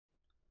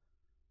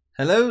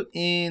Hello,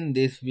 in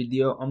this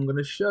video I'm going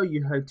to show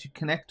you how to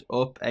connect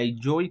up a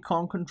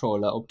Joy-Con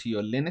controller up to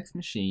your Linux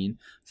machine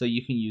so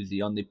you can use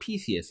it on the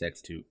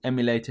PCSX2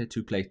 emulator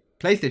to play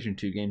PlayStation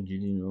 2 games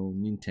using your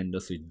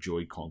Nintendo Switch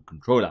Joy-Con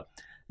controller.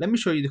 Let me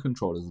show you the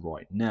controllers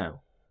right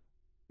now.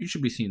 You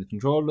should be seeing the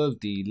controllers,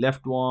 the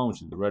left one,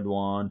 which is the red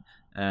one,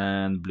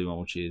 and the blue one,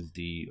 which is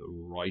the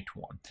right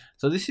one.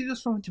 So this is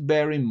just something to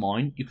bear in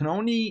mind. You can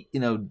only,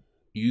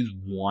 use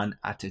one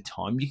at a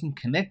time. You can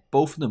connect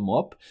both of them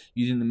up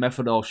using the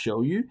method I'll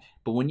show you,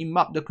 but when you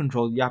map the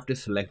controls, you have to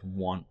select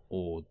one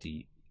or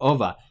the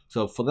other.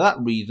 So for that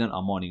reason,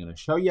 I'm only going to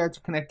show you how to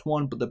connect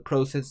one, but the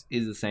process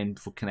is the same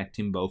for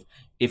connecting both.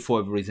 If for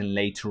whatever reason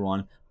later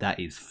on that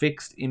is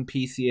fixed in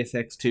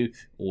PCSX2,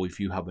 or if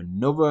you have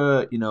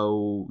another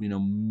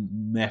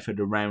method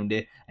around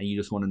it and you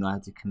just want to know how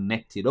to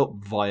connect it up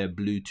via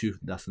Bluetooth,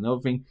 that's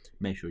another thing.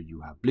 Make sure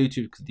you have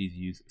Bluetooth because these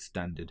use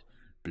standard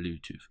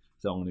Bluetooth.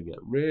 So I'm going to get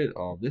rid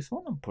of this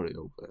one and put it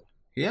over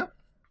here.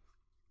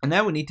 And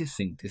now we need to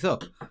sync this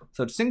up.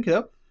 So to sync it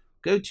up,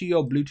 go to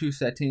your Bluetooth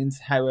settings,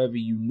 however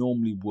you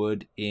normally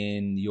would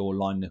in your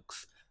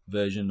Linux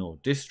version or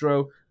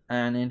distro.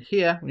 And in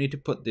here, we need to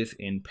put this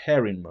in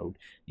pairing mode.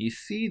 You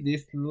see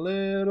this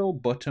little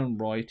button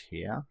right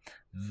here?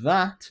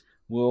 That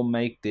will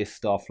make this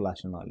start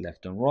flashing like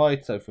left and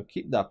right. So if we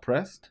keep that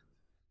pressed,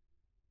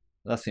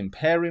 that's in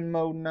pairing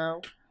mode now.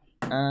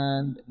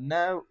 And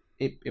now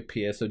it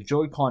appears, so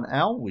Joy-Con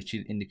L, which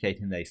is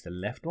indicating that it's the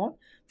left one.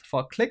 So if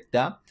I click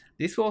that,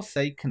 this will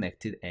say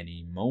connected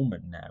any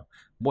moment now.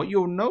 What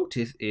you'll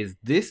notice is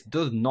this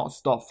does not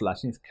stop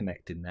flashing. It's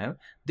connected now.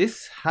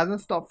 This hasn't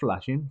stopped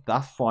flashing.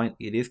 That's fine.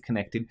 It is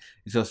connected.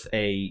 It's just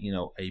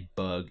a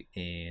bug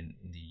in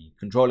the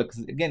controller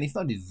because again, it's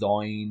not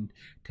designed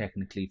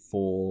technically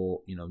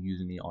for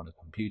using it on a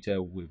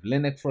computer with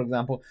Linux, for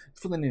example. It's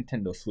for the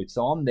Nintendo Switch.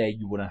 So on there,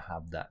 you wouldn't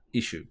have that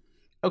issue.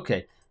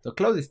 Okay. So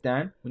close this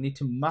down. We need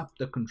to map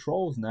the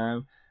controls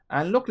now.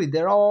 And luckily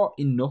there are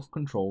enough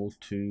controls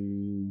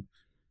to,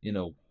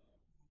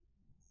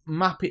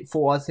 map it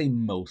for, I'd say,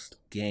 most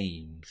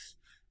games.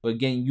 But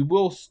again, you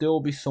will still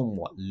be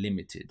somewhat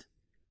limited.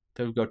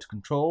 So we go to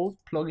controls,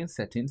 plugin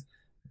settings.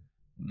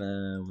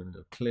 We're going to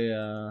go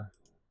clear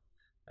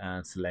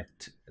and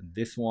select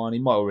this one.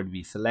 It might already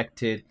be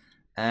selected.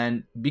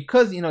 And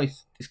because,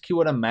 it's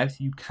keyboard and mouse,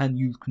 you can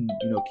use,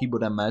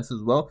 keyboard and mouse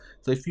as well.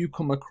 So if you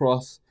come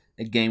across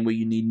a game where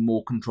you need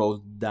more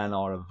controls than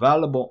are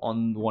available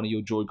on one of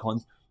your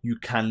Joy-Cons, you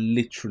can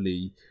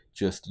literally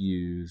just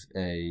use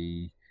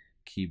a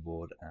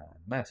keyboard and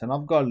mouse. And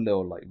I've got a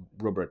little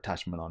rubber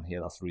attachment on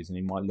here. That's the reason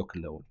it might look a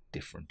little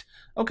different.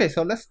 Okay,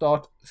 so let's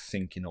start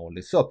syncing all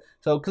this up.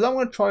 So because I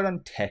want to try it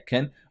on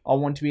Tekken, I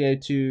want to be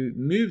able to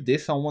move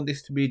this. I want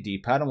this to be a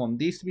D-pad. I want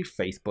these to be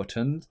face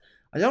buttons.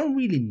 I don't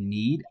really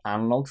need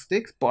analog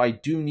sticks, but I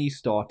do need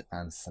start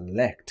and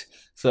select.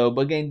 So,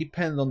 but again,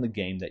 depends on the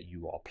game that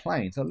you are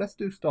playing. So let's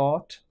do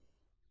start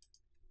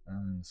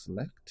and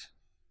select.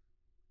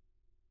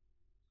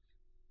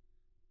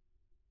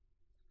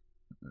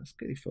 Let's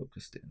get it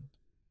focused in.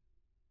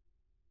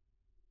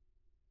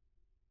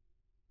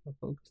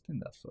 Focused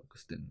in, that's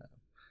focused in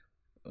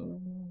now.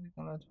 Oh, we're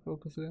gonna have to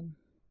focus in.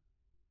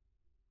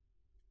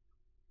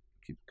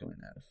 Keep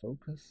going out of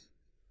focus.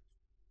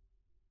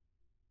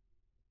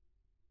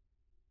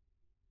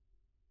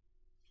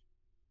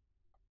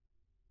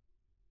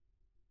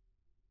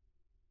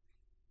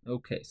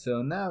 Okay,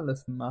 so now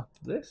let's map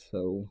this.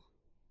 So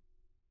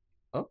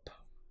up,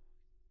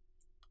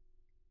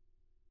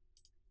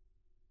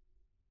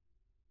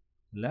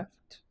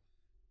 left,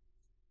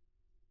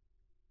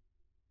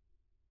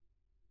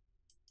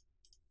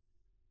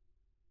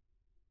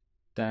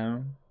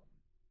 down,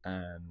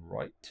 and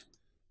right.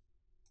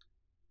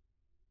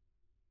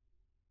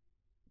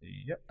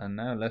 Yep, and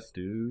now let's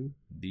do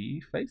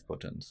the face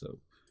button. So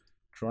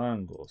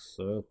triangle,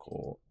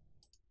 circle,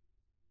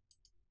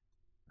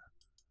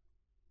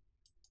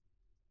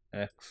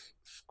 X,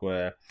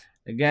 square.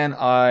 Again,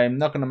 I'm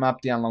not going to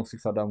map the analog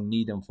sticks. I don't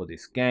need them for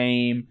this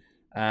game.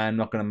 I'm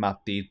not going to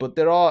map these, but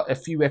there are a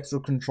few extra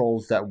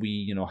controls that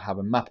we,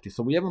 haven't mapped.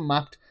 So we haven't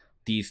mapped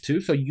these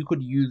two. So you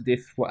could use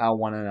this for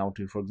L1 and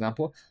L2, for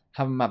example.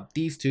 Haven't mapped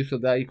these two, so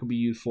that it could be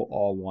used for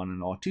R1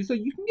 and R2. So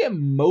you can get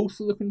most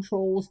of the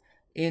controls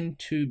in,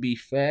 to be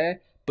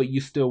fair, but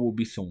you still will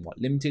be somewhat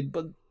limited.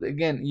 But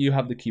again, you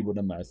have the keyboard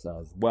and mouse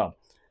as well.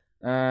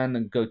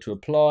 And go to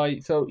apply.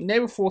 So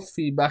enable force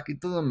feedback. It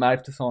doesn't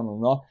matter if it's on or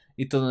not.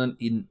 It doesn't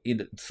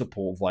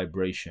support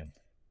vibration.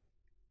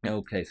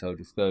 Okay, so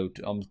just go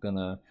to, I'm just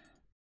gonna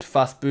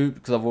fast boot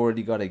because I've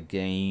already got a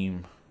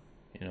game,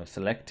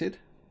 selected.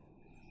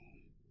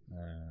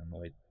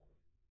 Wait.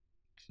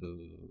 So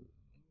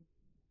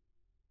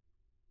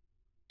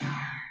there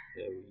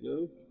we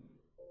go.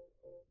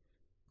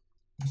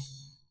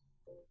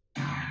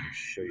 Let me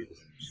show you this.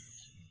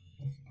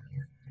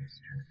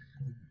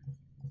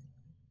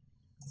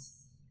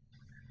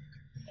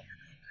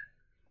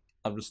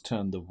 I've just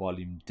turned the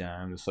volume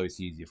down so it's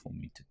easier for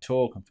me to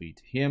talk and for you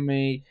to hear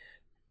me.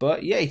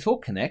 But yeah, it's all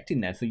connected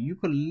now, so you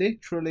could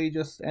literally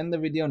just end the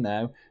video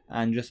now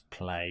and just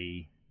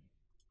play,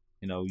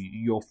 you know,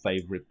 your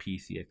favorite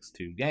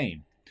PCX2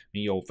 game,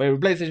 your favorite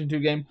PlayStation 2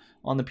 game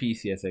on the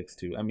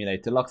PCSX2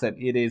 emulator. Like I said,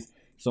 it is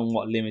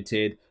somewhat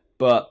limited,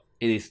 but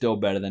it is still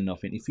better than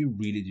nothing. If you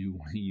really do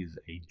want to use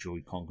a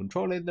Joy-Con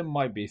controller, there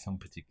might be some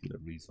particular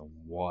reason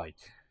why.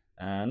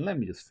 And let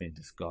me just finish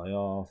this guy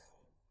off.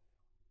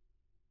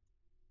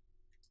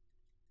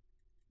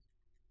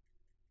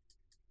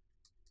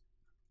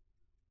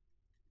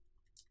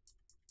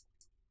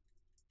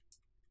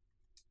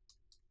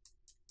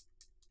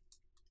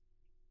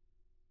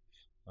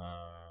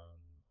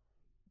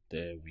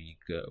 There we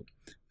go.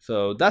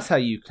 So that's how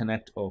you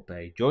connect up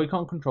a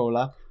Joy-Con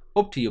controller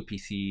up to your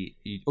PC,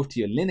 up to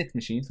your Linux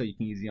machine, so you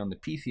can use it on the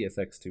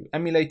PCSX2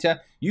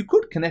 emulator. You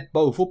could connect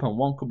both up, and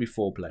one could be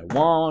for player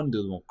 1, the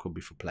other one could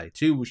be for player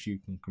 2, which you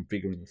can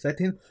configure in the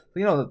settings.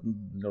 So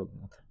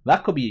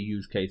that could be a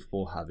use case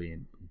for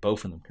having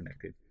both of them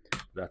connected.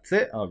 That's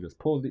it. I'll just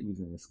pause it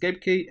using the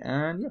escape key,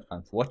 and yeah,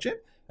 thanks for watching,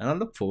 and I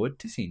look forward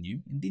to seeing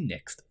you in the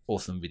next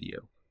awesome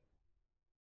video.